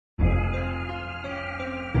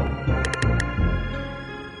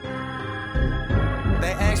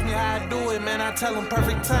I tell them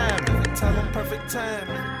perfect timing. Tell them perfect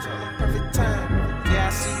timing. Tell them perfect timing. Yeah, I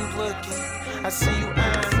see you looking, I see you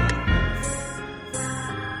eyeing.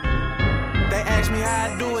 They ask me how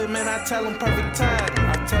I do it, man, I tell them perfect timing.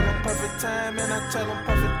 I tell them perfect timing, I tell them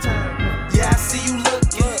perfect timing. Yeah, I see you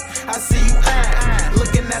looking, I see you eyeing.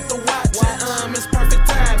 Looking at the watch, it's perfect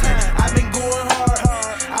timing. I've been going hard,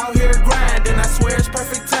 out here grinding. I swear it's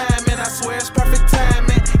perfect timing, I swear it's perfect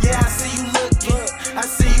timing. Yeah, I see you looking, I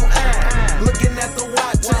see you eyeing. Looking at the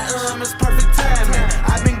watch, it's perfect timing.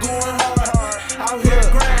 I've been going hard, out here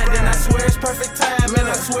grinding. I swear it's perfect timing,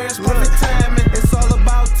 I swear it's perfect timing. It's all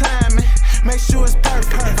about timing, make sure it's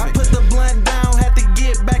perfect. I put the blunt down, had to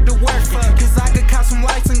get back to work. Cause I could cop some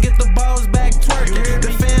lights and get the balls back twerking. The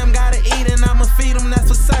fam gotta eat and I'ma feed them, that's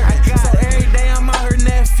for certain. So every day I'm out here,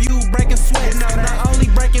 nephew, breaking sweats. Not only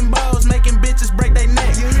breaking balls, making bitches break their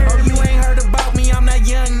necks. Oh, you ain't heard about me, I'm that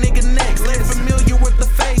young nigga next. Get familiar with the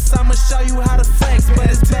face, I'ma show you how to flex. But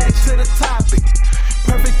it's back to the topic,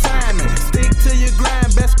 perfect timing. Stick to your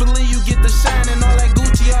grind, best believe you get the shine. And all that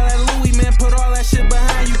Gucci, all that Louis, man, put all that shit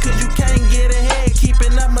behind you. Cause you can't get ahead,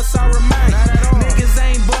 keeping up must I remind you. Niggas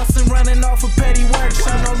ain't bustin', running off of petty work.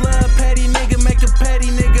 Show no love, petty nigga, make a petty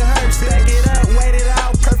nigga hurt. Stack it up, wait it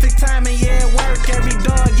out, perfect timing, yeah, it work. Every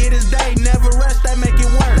dog get his day, never rush, that make it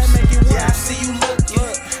worse. Yeah, I see you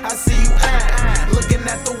looking, I see you eyeing. Looking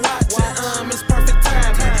at the watch, it's perfect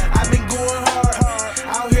timing. I've been going hard,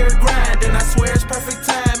 out here grinding. I swear it's perfect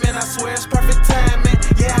timing, I swear it's perfect timing.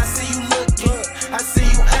 Yeah, I see you looking, I see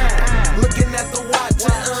you eyeing. Looking at the watch,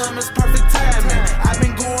 it's perfect timing. I've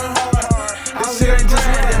been going hard, out here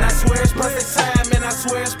grinding. I swear it's perfect timing, I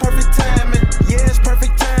swear it's perfect timing. Yeah, it's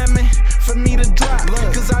perfect timing for me to drop.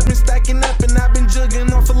 Cause I've been stacking up and I've been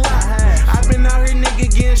jugging off a lot. I've been out here,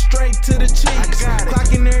 nigga, getting straight to the cheeks.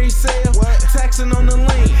 Clocking every sale, taxing on the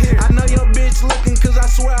link. I know your bitch looking cause I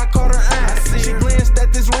swear I caught her eye. She glanced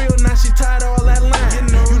at this real, now she tired of all that line.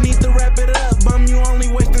 You need to wrap it up, bum, you only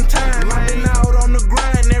wasting time. I've been out on the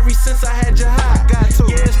grind ever since I had your high.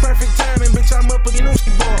 Yeah, it's perfect timing, bitch, I'm up against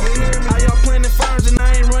the ball. How y'all planting farms and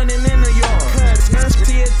I ain't running in the yard.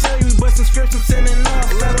 T tell you, but subscriptions sending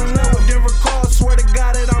off. Let them know what different calls, swear to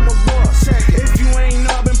God that I'm a boss. If you ain't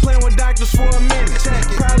know, I've been playing with doctors for a minute.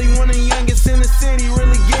 Probably one of the youngest in the city,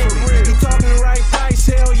 really get it. You talking the right price,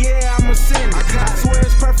 hell yeah, I'ma send it. I swear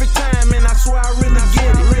it's perfect timing, I swear I really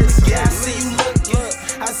get it. Yeah, I see you looking,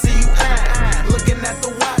 I see you eyeing. Looking at the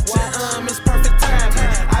watch, it's perfect timing.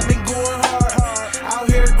 I've been going hard, out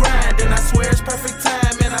here grinding. I swear it's perfect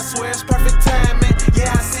timing, I swear it's perfect timing.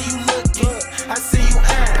 Yeah, I see you looking, I see you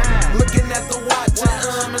eyeing. Looking at the watch,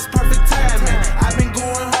 it's perfect timing. I've been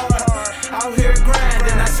going hard, out here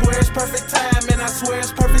grinding. I swear it's perfect timing, I swear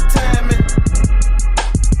it's perfect timing.